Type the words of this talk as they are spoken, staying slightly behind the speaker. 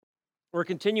We're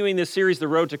continuing this series, The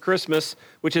Road to Christmas,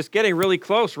 which is getting really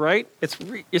close, right? It's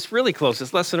really close.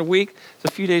 It's less than a week. It's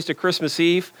a few days to Christmas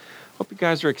Eve. Hope you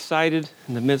guys are excited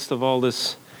in the midst of all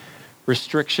this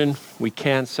restriction. We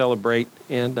can celebrate,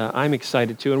 and I'm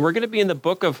excited too. And we're going to be in the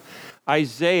book of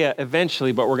Isaiah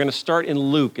eventually, but we're going to start in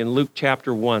Luke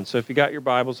chapter 1. So if you got your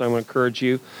Bibles, I want to encourage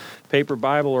you, paper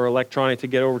Bible or electronic, to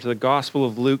get over to the Gospel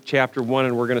of Luke chapter 1,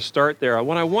 and we're going to start there.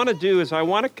 What I want to do is I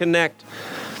want to connect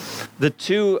the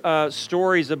two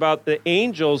stories about the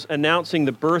angels announcing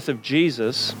the birth of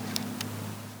Jesus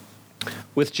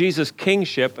with Jesus'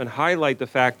 kingship and highlight the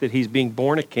fact that he's being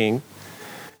born a king.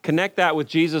 Connect that with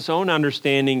Jesus' own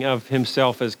understanding of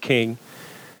himself as king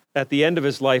at the end of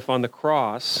his life on the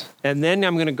cross. And then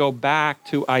I'm going to go back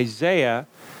to Isaiah,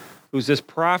 who's this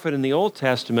prophet in the Old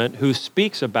Testament who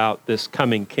speaks about this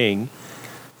coming king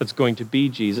that's going to be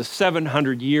Jesus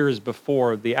 700 years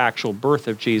before the actual birth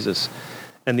of Jesus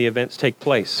and the events take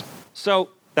place. So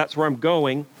that's where I'm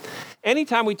going.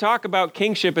 Anytime we talk about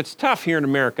kingship, it's tough here in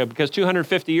America because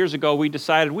 250 years ago we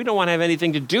decided we don't want to have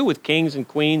anything to do with kings and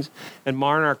queens and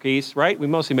monarchies, right? We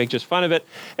mostly make just fun of it,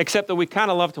 except that we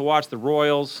kind of love to watch the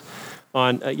royals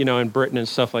on, in Britain and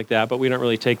stuff like that, but we don't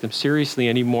really take them seriously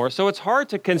anymore. So it's hard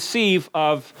to conceive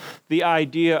of the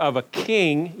idea of a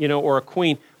king, or a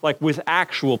queen, like with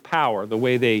actual power, the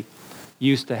way they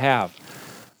used to have.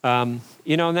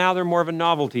 Now they're more of a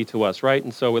novelty to us, right?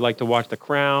 And so we like to watch The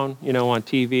Crown, on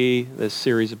TV, this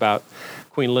series about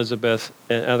Queen Elizabeth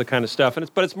and other kind of stuff.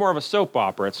 But it's more of a soap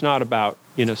opera. It's not about,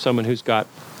 someone who's got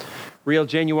real,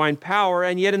 genuine power.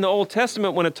 And yet in the Old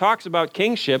Testament, when it talks about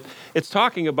kingship, it's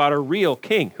talking about a real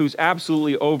king who's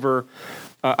absolutely over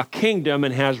a kingdom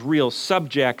and has real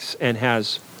subjects and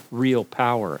has real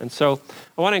power. And so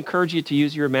I want to encourage you to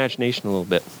use your imagination a little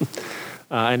bit.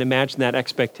 And imagine that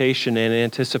expectation and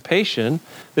anticipation,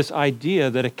 this idea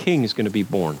that a king is going to be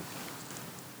born.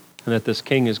 And that this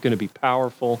king is going to be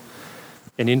powerful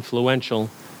and influential.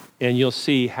 And you'll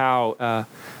see how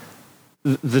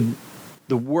the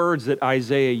words that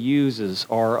Isaiah uses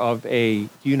are of a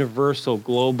universal,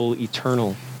 global,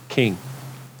 eternal king.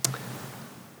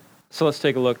 So let's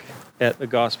take a look at the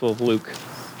Gospel of Luke,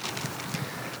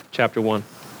 chapter 1.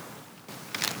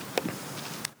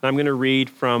 I'm going to read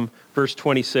from verse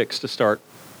 26 to start.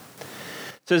 It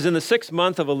says, "In the 6th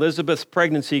month of Elizabeth's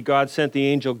pregnancy, God sent the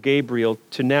angel Gabriel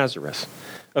to Nazareth,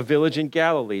 a village in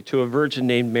Galilee, to a virgin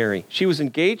named Mary. She was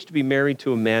engaged to be married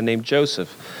to a man named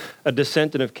Joseph, a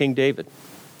descendant of King David.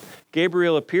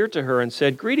 Gabriel appeared to her and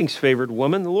said, 'Greetings, favored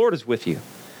woman, the Lord is with you.'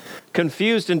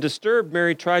 Confused and disturbed,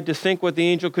 Mary tried to think what the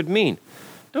angel could mean.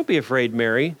 'Don't be afraid,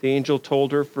 Mary,' the angel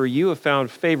told her, 'for you have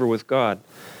found favor with God.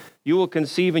 You will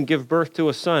conceive and give birth to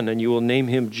a son, and you will name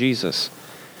him Jesus.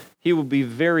 He will be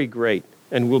very great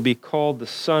and will be called the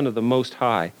Son of the Most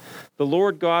High. The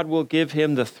Lord God will give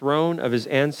him the throne of his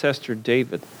ancestor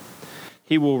David.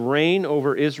 He will reign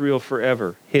over Israel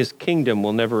forever. His kingdom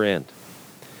will never end.'"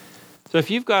 So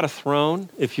if you've got a throne,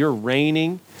 if you're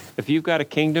reigning, if you've got a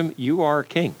kingdom, you are a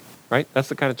king, right? That's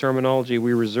the kind of terminology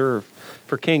we reserve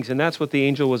for kings, and that's what the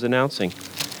angel was announcing.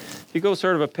 If you go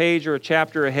sort of a page or a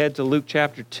chapter ahead to Luke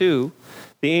chapter 2,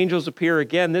 the angels appear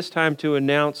again, this time to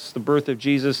announce the birth of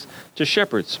Jesus to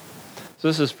shepherds. So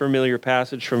this is a familiar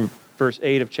passage from verse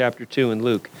 8 of chapter 2 in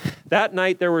Luke. "That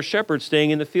night there were shepherds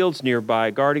staying in the fields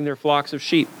nearby, guarding their flocks of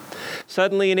sheep.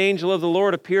 Suddenly an angel of the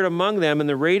Lord appeared among them, and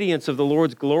the radiance of the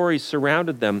Lord's glory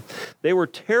surrounded them. They were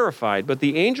terrified, but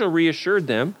the angel reassured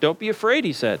them. 'Don't be afraid,'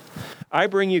 he said. 'I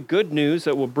bring you good news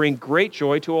that will bring great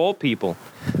joy to all people.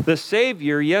 The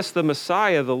Savior, yes, the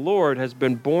Messiah, the Lord, has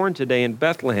been born today in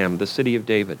Bethlehem, the city of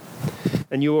David.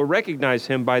 And you will recognize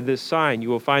him by this sign. You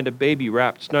will find a baby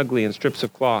wrapped snugly in strips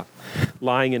of cloth,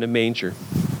 lying in a manger.'"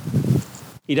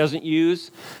 He doesn't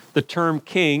use the term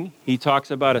king. He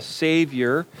talks about a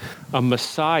Savior, a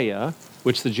Messiah,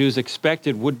 which the Jews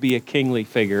expected would be a kingly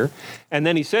figure. And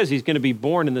then he says he's going to be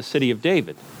born in the city of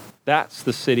David. That's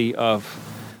the city of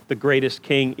the greatest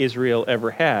king Israel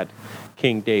ever had,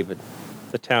 King David,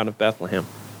 the town of Bethlehem.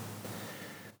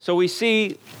 So we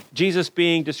see Jesus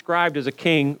being described as a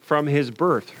king from his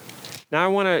birth. Now I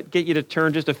want to get you to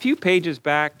turn just a few pages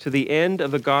back to the end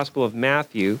of the Gospel of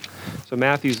Matthew. So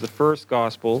Matthew's the first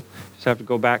Gospel. Just have to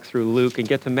go back through Luke and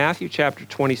get to Matthew chapter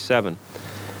 27.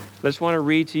 I just want to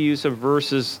read to you some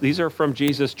verses. These are from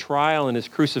Jesus' trial and his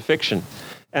crucifixion.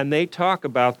 And they talk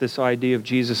about this idea of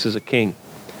Jesus as a king.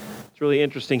 It's really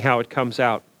interesting how it comes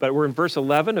out. But we're in verse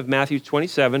 11 of Matthew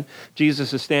 27.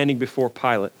 Jesus is standing before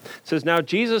Pilate. It says, "Now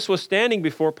Jesus was standing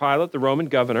before Pilate, the Roman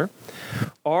governor.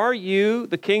 'Are you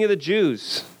the king of the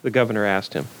Jews?' the governor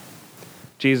asked him.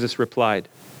 Jesus replied,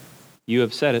 'You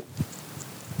have said it.'"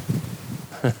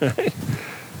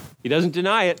 He doesn't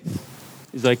deny it.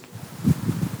 He's like,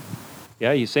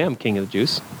 yeah, you say I'm king of the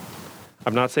Jews.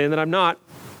 I'm not saying that I'm not.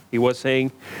 He was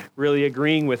saying, really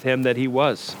agreeing with him that he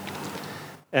was.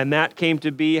 And that came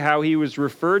to be how he was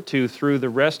referred to through the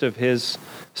rest of his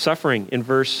suffering. In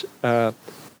verse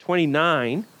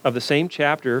 29 of the same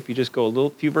chapter, if you just go a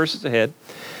few verses ahead,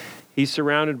 he's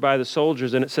surrounded by the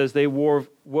soldiers, and it says they wove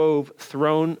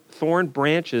thorn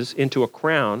branches into a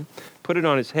crown, put it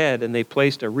on his head, and they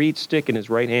placed a reed stick in his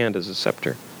right hand as a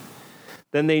scepter.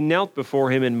 Then they knelt before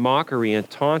him in mockery and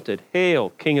taunted,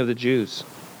 "Hail, King of the Jews."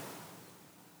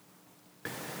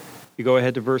 You go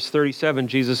ahead to verse 37,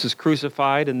 Jesus is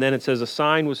crucified, and then it says a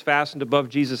sign was fastened above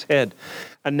Jesus' head,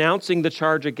 announcing the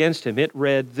charge against him. It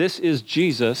read, "This is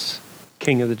Jesus,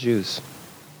 King of the Jews."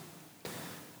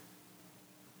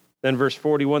 Then verse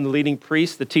 41, the leading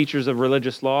priests, the teachers of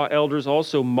religious law, elders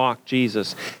also mocked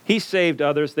Jesus. He saved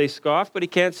others, they scoffed, but he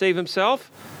can't save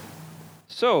himself.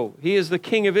 So, he is the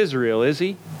King of Israel, is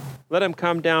he? Let him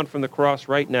come down from the cross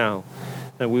right now,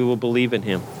 and we will believe in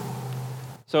him.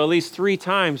 So at least 3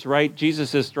 times, right,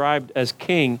 Jesus is described as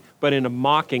king, but in a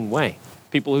mocking way.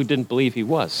 People who didn't believe he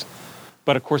was.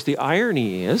 But of course, the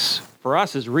irony is, for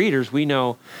us as readers, we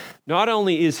know not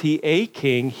only is he a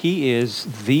king, he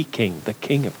is the King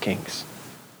of Kings.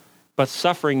 But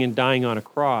suffering and dying on a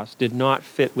cross did not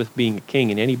fit with being a king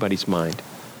in anybody's mind.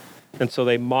 And so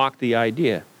they mocked the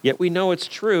idea. Yet we know it's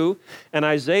true, and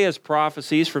Isaiah's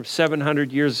prophecies from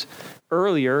 700 years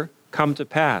earlier come to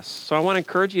pass. So I want to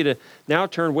encourage you to now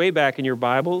turn way back in your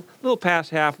Bible, a little past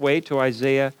halfway to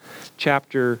Isaiah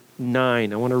chapter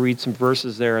 9. I want to read some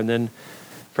verses there and then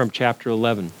from chapter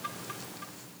 11.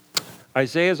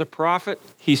 Isaiah is a prophet.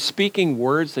 He's speaking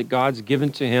words that God's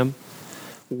given to him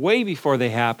way before they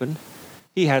happen.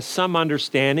 He has some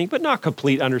understanding, but not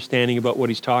complete understanding about what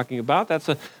he's talking about. That's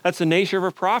the nature of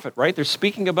a prophet, right? They're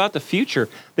speaking about the future.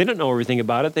 They don't know everything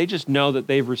about it. They just know that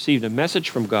they've received a message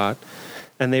from God,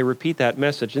 and they repeat that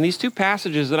message. And these 2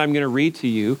 passages that I'm going to read to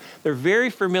you, they're very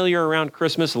familiar around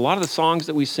Christmas. A lot of the songs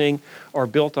that we sing are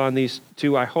built on these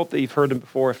 2. I hope that you've heard them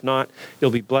before. If not,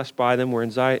 you'll be blessed by them. We're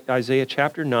in Isaiah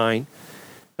chapter 9,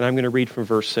 and I'm going to read from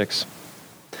verse 6.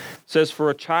 It says, "For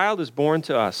a child is born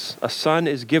to us, a son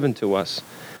is given to us.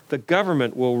 The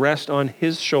government will rest on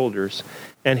his shoulders,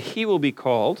 and he will be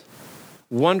called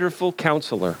Wonderful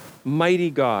Counselor, Mighty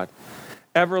God,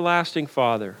 Everlasting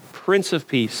Father, Prince of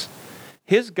Peace.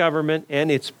 His government and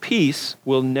its peace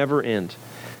will never end.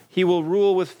 He will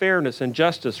rule with fairness and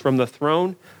justice from the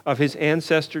throne of his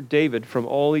ancestor David from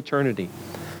all eternity.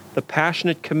 The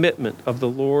passionate commitment of the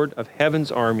Lord of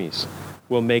heaven's armies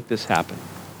will make this happen."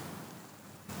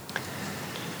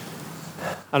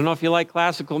 I don't know if you like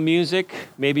classical music.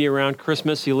 Maybe around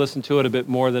Christmas you listen to it a bit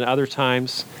more than other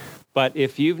times. But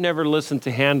if you've never listened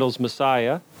to Handel's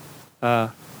Messiah,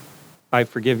 I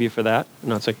forgive you for that.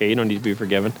 No, it's okay. You don't need to be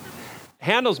forgiven.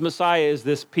 Handel's Messiah is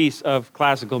this piece of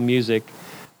classical music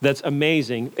that's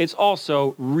amazing. It's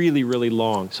also really, really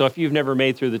long. So if you've never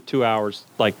made through the 2 hours,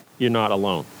 you're not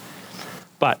alone.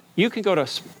 But you can go to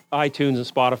iTunes and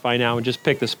Spotify now and just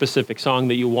pick the specific song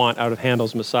that you want out of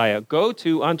Handel's Messiah. Go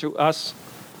to Unto Us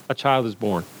a Child is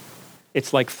Born.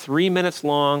 It's 3 minutes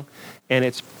long, and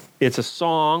it's a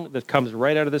song that comes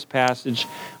right out of this passage.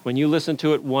 When you listen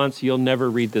to it once, you'll never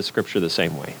read this scripture the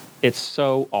same way. It's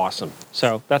so awesome.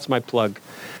 So that's my plug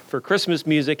for Christmas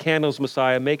music, Handel's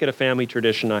Messiah. Make it a family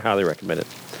tradition. I highly recommend it.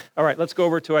 All right, let's go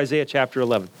over to Isaiah chapter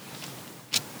 11.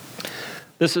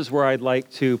 This is where I'd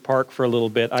like to park for a little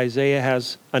bit. Isaiah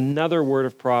has another word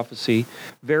of prophecy,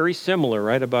 very similar,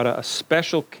 right, about a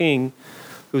special king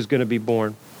who's going to be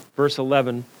born. Verse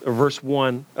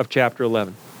 1 of chapter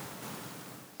 11.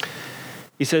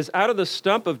 He says, "Out of the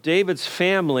stump of David's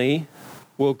family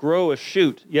will grow a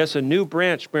shoot, yes, a new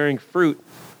branch bearing fruit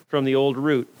from the old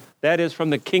root. That is, from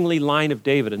the kingly line of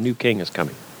David, a new king is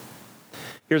coming."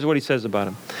 Here's what he says about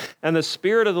him. "And the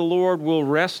Spirit of the Lord will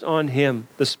rest on him,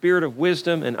 the Spirit of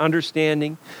wisdom and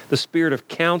understanding, the Spirit of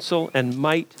counsel and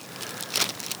might,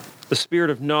 the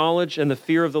Spirit of knowledge and the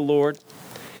fear of the Lord.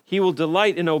 He will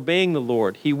delight in obeying the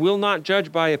Lord. He will not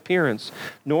judge by appearance,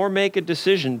 nor make a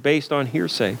decision based on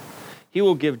hearsay. He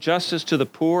will give justice to the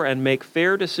poor and make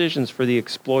fair decisions for the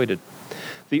exploited.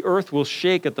 The earth will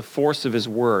shake at the force of his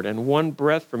word, and one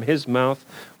breath from his mouth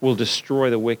will destroy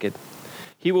the wicked.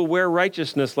 He will wear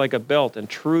righteousness like a belt and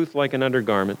truth like an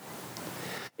undergarment.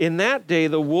 In that day,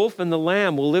 the wolf and the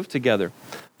lamb will live together.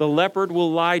 The leopard will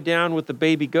lie down with the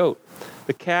baby goat.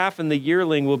 The calf and the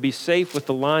yearling will be safe with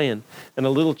the lion, and a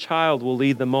little child will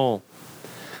lead them all.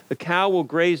 The cow will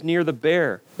graze near the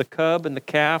bear. The cub and the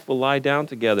calf will lie down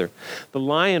together. The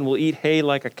lion will eat hay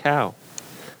like a cow.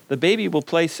 The baby will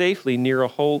play safely near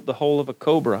the hole of a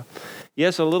cobra.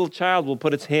 Yes, a little child will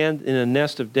put its hand in a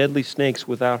nest of deadly snakes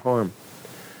without harm.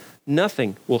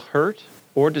 Nothing will hurt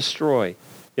or destroy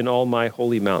in all my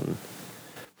holy mountain.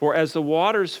 For as the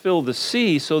waters fill the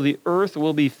sea, so the earth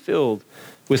will be filled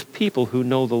with people who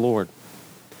know the Lord.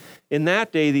 In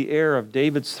that day, the heir of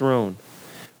David's throne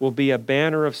will be a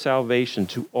banner of salvation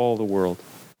to all the world.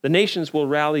 The nations will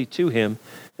rally to him,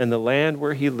 and the land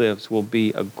where he lives will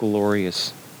be a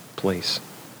glorious place.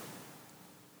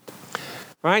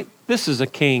 Right? This is a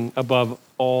king above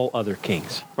all other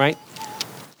kings, right?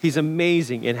 He's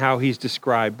amazing in how he's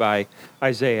described by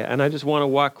Isaiah. And I just want to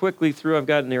walk quickly through. I've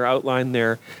got in their outline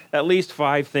there at least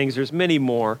 5 things. There's many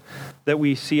more that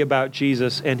we see about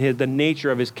Jesus and the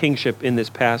nature of his kingship in this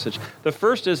passage. The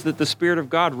first is that the Spirit of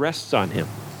God rests on him.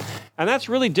 And that's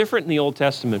really different in the Old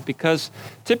Testament, because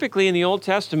typically in the Old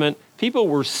Testament, people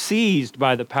were seized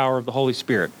by the power of the Holy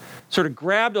Spirit, sort of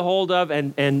grabbed a hold of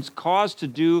and caused to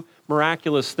do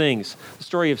miraculous things. The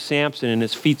story of Samson and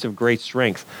his feats of great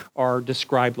strength are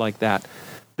described like that.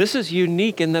 This is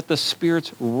unique in that the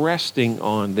Spirit's resting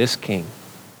on this king.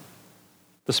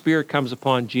 The Spirit comes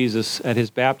upon Jesus at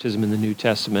his baptism in the New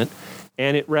Testament,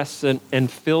 and it rests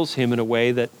and fills him in a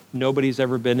way that nobody's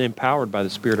ever been empowered by the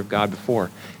Spirit of God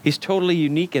before. He's totally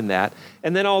unique in that.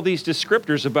 And then all these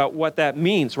descriptors about what that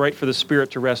means, right, for the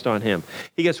Spirit to rest on him.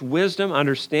 He gets wisdom,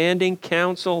 understanding,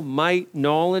 counsel, might,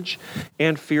 knowledge,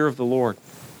 and fear of the Lord.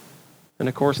 And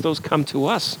of course, those come to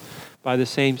us by the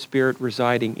same Spirit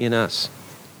residing in us.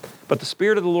 But the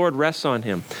Spirit of the Lord rests on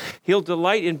him. He'll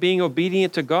delight in being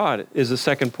obedient to God, is the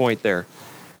second point there.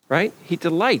 Right? He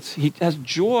delights. He has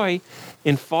joy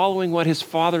in following what his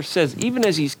Father says, even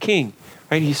as he's king.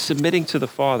 Right? He's submitting to the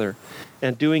Father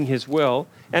and doing his will,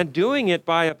 and doing it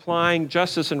by applying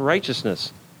justice and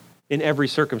righteousness in every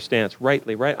circumstance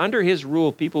rightly. Right? Under his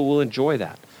rule, people will enjoy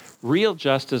that. Real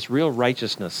justice, real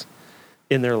righteousness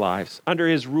in their lives. Under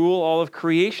his rule, all of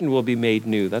creation will be made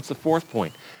new. That's the fourth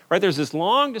point. Right? There's this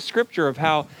long descriptor of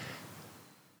how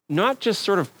not just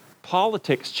sort of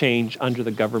politics change under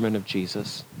the government of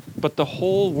Jesus, but the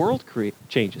whole world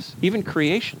changes, even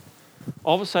creation.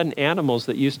 All of a sudden, animals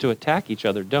that used to attack each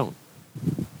other don't.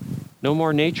 No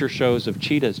more nature shows of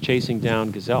cheetahs chasing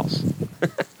down gazelles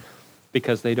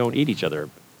because they don't eat each other.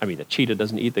 I mean, a cheetah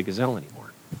doesn't eat the gazelle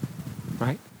anymore,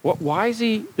 right? Why is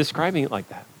he describing it like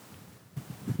that?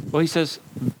 Well, he says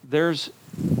there's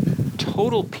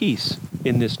total peace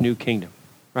in this new kingdom,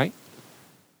 right?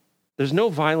 There's no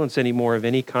violence anymore of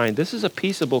any kind. This is a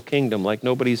peaceable kingdom like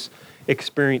nobody's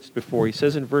experienced before. He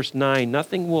says in verse 9,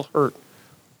 nothing will hurt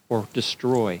or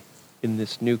destroy in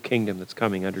this new kingdom that's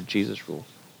coming under Jesus' rule.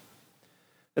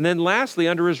 And then lastly,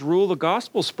 under his rule, the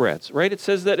gospel spreads, right? It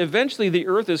says that eventually the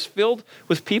earth is filled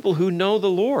with people who know the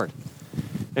Lord.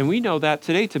 And we know that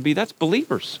today to be, that's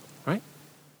believers, right?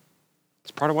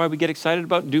 It's part of why we get excited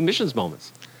about do missions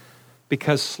moments.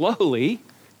 Because slowly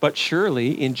but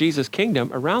surely in Jesus' kingdom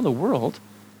around the world,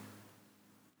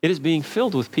 it is being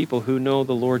filled with people who know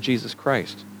the Lord Jesus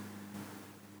Christ.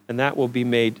 And that will be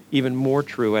made even more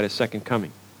true at his second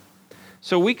coming.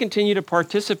 So we continue to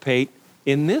participate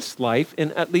in this life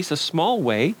in at least a small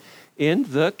way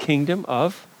in the kingdom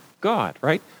of God,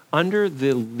 right? Under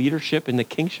the leadership and the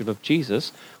kingship of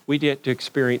Jesus, we get to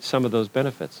experience some of those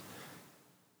benefits.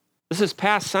 This is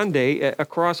past Sunday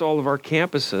across all of our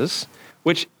campuses,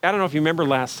 which I don't know if you remember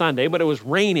last Sunday, but it was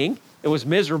raining. It was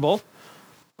miserable,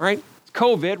 right? It's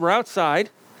COVID. We're outside.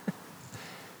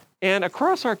 And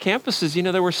across our campuses,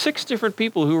 there were 6 different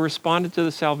people who responded to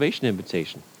the salvation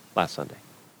invitation last Sunday.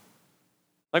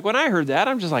 Like when I heard that,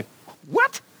 I'm just like,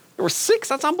 what? There were 6?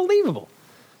 That's unbelievable.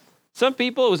 Some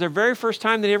people, it was their very first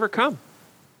time they'd ever come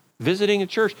visiting a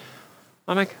church.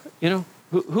 I'm like,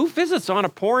 who visits on a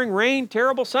pouring rain,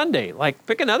 terrible Sunday? Like,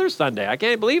 pick another Sunday. I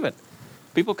can't believe it.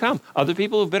 People come. Other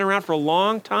people who've been around for a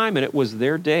long time and it was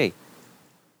their day.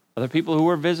 Other people who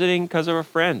were visiting because of a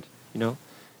friend,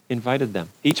 invited them.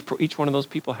 Each one of those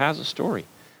people has a story.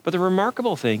 But the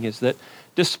remarkable thing is that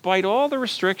despite all the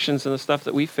restrictions and the stuff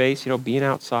that we face, being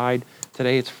outside,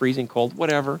 today it's freezing cold,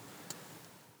 whatever,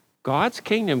 God's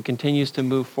kingdom continues to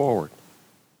move forward.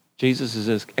 Jesus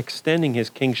is extending his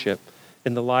kingship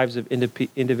in the lives of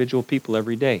individual people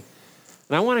every day.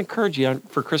 And I want to encourage you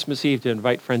for Christmas Eve to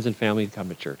invite friends and family to come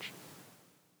to church.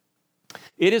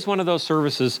 It is one of those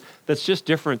services that's just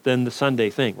different than the Sunday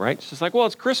thing, right? It's just like, well,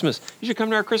 it's Christmas. You should come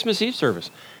to our Christmas Eve service,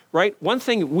 right? One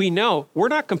thing we know, we're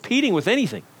not competing with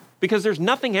anything because there's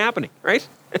nothing happening, right?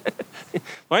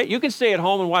 Right? You can stay at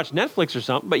home and watch Netflix or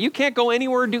something, but you can't go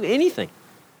anywhere and do anything.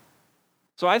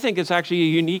 So I think it's actually a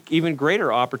unique, even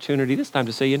greater opportunity this time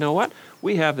to say, you know what?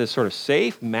 We have this sort of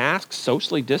safe, masked,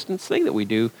 socially distanced thing that we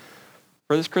do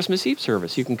for this Christmas Eve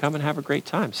service. You can come and have a great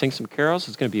time. Sing some carols.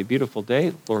 It's going to be a beautiful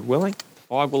day, Lord willing. The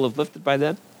fog will have lifted by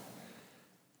then.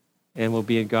 And we'll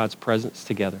be in God's presence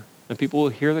together. And people will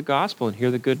hear the gospel and hear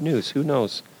the good news. Who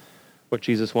knows what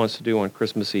Jesus wants to do on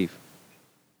Christmas Eve?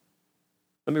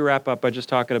 Let me wrap up by just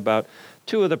talking about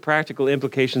two of the practical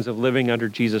implications of living under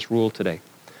Jesus' rule today.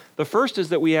 The first is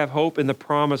that we have hope in the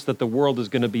promise that the world is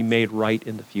going to be made right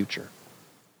in the future.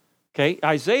 Okay,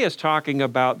 Isaiah is talking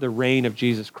about the reign of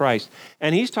Jesus Christ,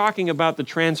 and he's talking about the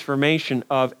transformation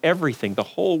of everything, the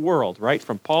whole world, right,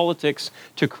 from politics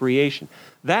to creation.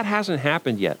 That hasn't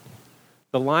happened yet.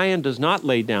 The lion does not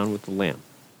lay down with the lamb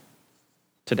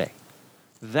today.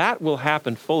 That will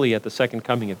happen fully at the second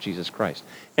coming of Jesus Christ,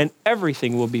 and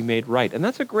everything will be made right. And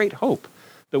that's a great hope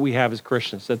that we have as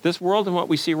Christians, that this world and what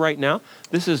we see right now,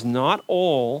 this is not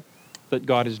all that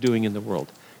God is doing in the world.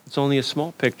 It's only a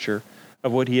small picture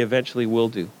of what he eventually will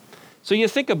do. So you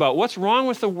think about what's wrong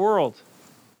with the world,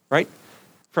 right?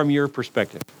 From your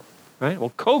perspective, right?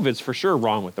 Well, COVID's for sure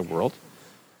wrong with the world.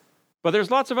 But there's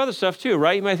lots of other stuff too,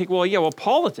 right? You might think, well,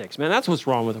 politics, man, that's what's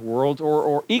wrong with the world.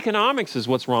 Or economics is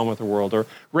what's wrong with the world. Or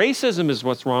racism is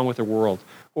what's wrong with the world.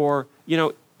 Or,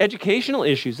 educational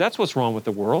issues, that's what's wrong with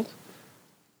the world.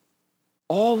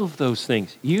 All of those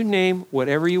things, you name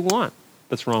whatever you want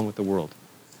that's wrong with the world.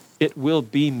 It will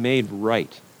be made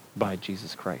right by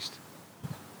Jesus Christ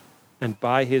and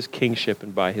by his kingship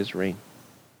and by his reign.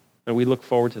 And we look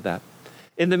forward to that.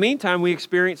 In the meantime, we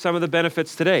experience some of the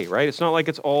benefits today, right? It's not like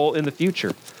it's all in the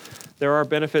future. There are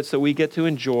benefits that we get to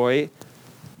enjoy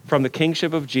from the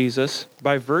kingship of Jesus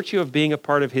by virtue of being a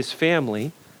part of his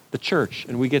family, the church,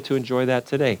 and we get to enjoy that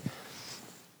today.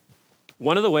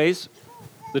 One of the ways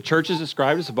the church is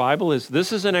described as the Bible is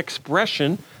this is an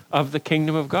expression of the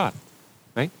kingdom of God,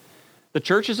 right? The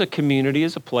church is a community,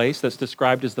 is a place that's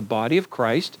described as the body of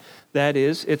Christ. That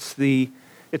is, it's the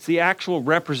actual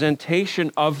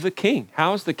representation of the king.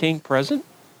 How is the king present?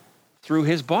 Through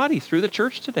his body, through the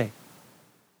church today.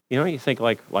 You think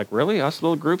like really, us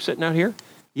little group sitting out here?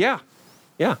 Yeah.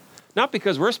 Not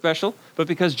because we're special, but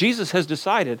because Jesus has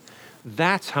decided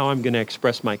that's how I'm going to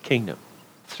express my kingdom,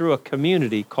 through a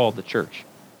community called the church.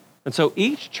 And so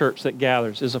each church that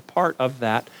gathers is a part of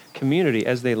that community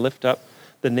as they lift up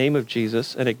the name of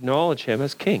Jesus and acknowledge him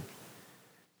as king.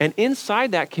 And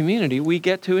inside that community, we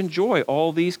get to enjoy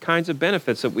all these kinds of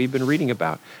benefits that we've been reading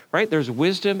about, right? There's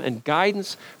wisdom and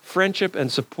guidance, friendship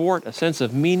and support, a sense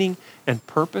of meaning and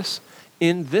purpose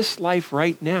in this life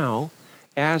right now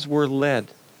as we're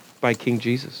led by King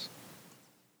Jesus.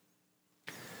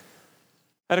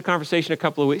 I had a conversation a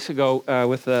couple of weeks ago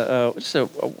with just a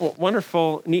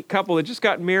wonderful, neat couple that just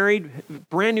got married,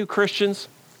 brand new Christians.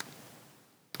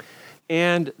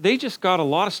 And they just got a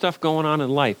lot of stuff going on in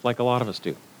life, like a lot of us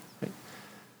do. Right?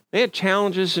 They had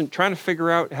challenges in trying to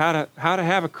figure out how to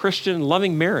have a Christian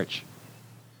loving marriage,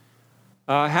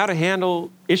 how to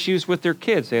handle issues with their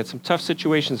kids. They had some tough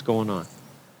situations going on,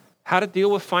 how to deal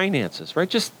with finances, right?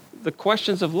 Just the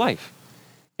questions of life.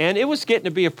 And it was getting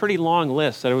to be a pretty long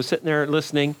list that I was sitting there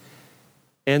listening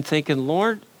and thinking,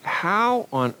 Lord, how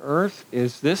on earth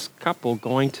is this couple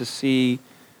going to see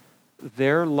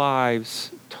their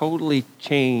lives totally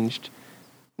changed?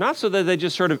 Not so that they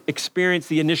just sort of experience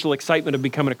the initial excitement of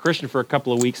becoming a Christian for a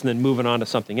couple of weeks and then moving on to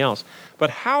something else,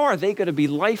 but how are they going to be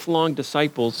lifelong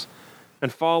disciples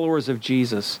and followers of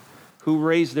Jesus who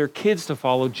raise their kids to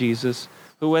follow Jesus,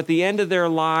 who at the end of their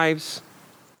lives,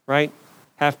 right,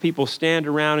 have people stand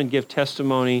around and give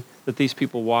testimony that these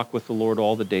people walk with the Lord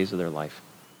all the days of their life?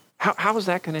 How is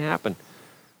that going to happen?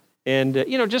 And,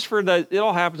 just it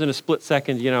all happens in a split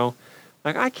second,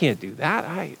 like, I can't do that.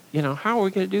 How are we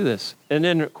going to do this? And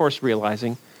then, of course,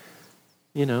 realizing,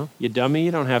 you dummy, you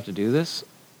don't have to do this.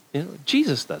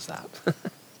 Jesus does that.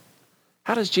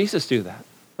 How does Jesus do that?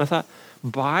 I thought,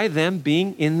 by them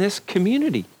being in this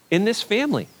community, in this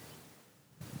family.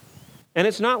 And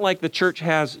it's not like the church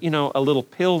has, a little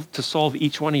pill to solve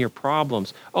each one of your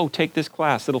problems. Oh, take this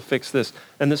class, it'll fix this,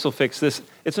 and this will fix this.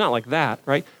 It's not like that,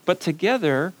 right? But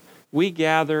together, we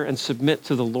gather and submit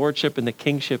to the lordship and the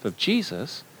kingship of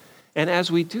Jesus. And as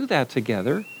we do that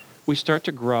together, we start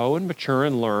to grow and mature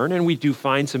and learn, and we do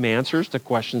find some answers to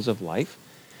questions of life.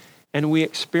 And we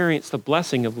experience the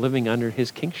blessing of living under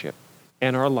his kingship.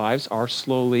 And our lives are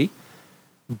slowly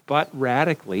but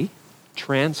radically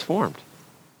transformed.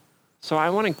 So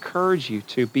I want to encourage you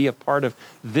to be a part of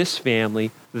this family,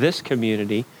 this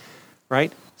community,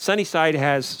 right? Sunnyside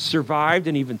has survived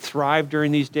and even thrived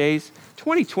during these days.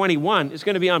 2021 is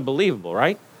going to be unbelievable,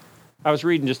 right? I was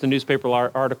reading just a newspaper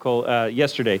article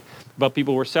yesterday about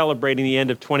people were celebrating the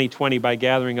end of 2020 by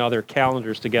gathering all their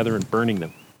calendars together and burning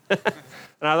them.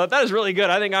 And I thought, that is really good.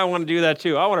 I think I want to do that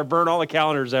too. I want to burn all the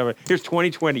calendars ever. Here's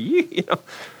 2020. You know.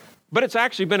 But it's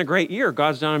actually been a great year.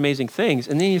 God's done amazing things.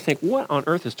 And then you think, what on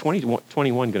earth is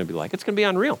 2021 going to be like? It's going to be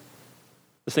unreal.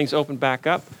 This thing's opened back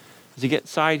up. As you get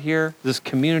inside here, this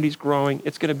community's growing.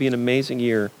 It's going to be an amazing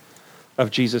year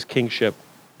of Jesus' kingship.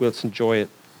 Let's enjoy it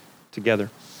together.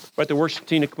 Invite the worship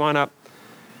team to come on up.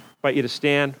 Invite you to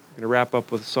stand. We're going to wrap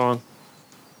up with a song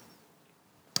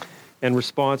and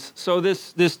response. So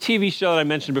this TV show that I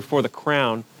mentioned before, The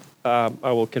Crown, I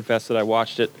will confess that I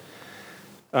watched it.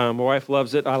 My wife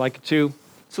loves it. I like it too.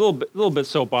 It's a little bit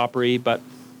soap opera-y, but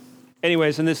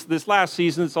anyways, in this last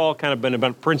season, it's all kind of been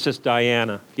about Princess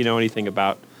Diana, if you know anything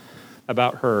about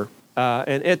her.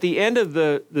 And at the end of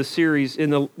the series,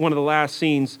 in one of the last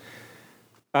scenes,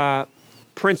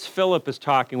 Prince Philip is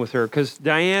talking with her because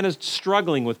Diana's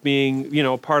struggling with being,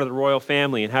 a part of the royal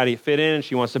family and how do you fit in?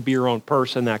 She wants to be her own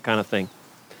person, that kind of thing.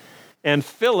 And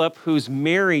Philip, who's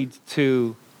married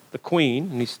to the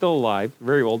Queen, and he's still alive,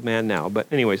 very old man now, but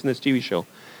anyways, in this TV show,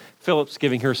 Philip's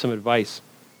giving her some advice.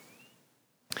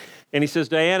 And he says,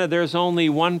 Diana, there's only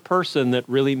one person that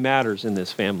really matters in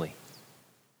this family,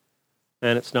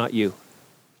 and it's not you.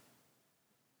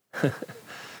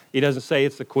 He doesn't say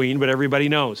it's the Queen, but everybody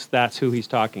knows that's who he's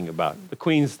talking about. The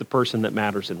Queen's the person that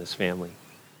matters in this family.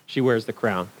 She wears the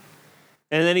crown.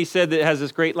 And then he said that it has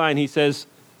this great line. He says,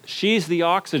 she's the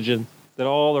oxygen that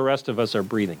all the rest of us are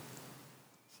breathing.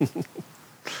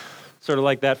 Sort of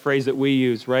like that phrase that we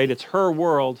use, right? It's her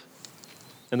world,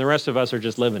 and the rest of us are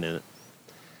just living in it.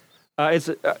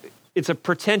 It's a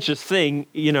pretentious thing,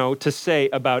 to say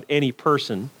about any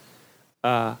person.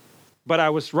 But I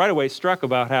was right away struck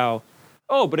about how,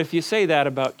 but if you say that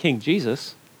about King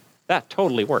Jesus, that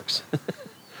totally works.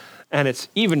 And it's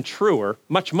even truer,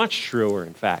 much, much truer,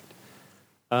 in fact.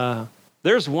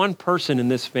 There's one person in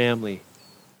this family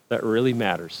that really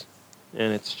matters,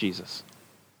 and it's Jesus.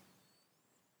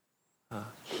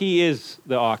 He is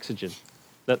the oxygen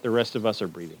that the rest of us are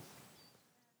breathing.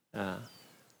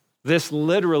 This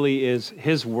literally is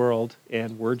his world,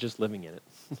 and we're just living in it.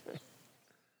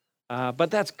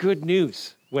 But that's good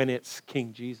news when it's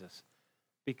King Jesus,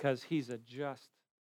 because he's a just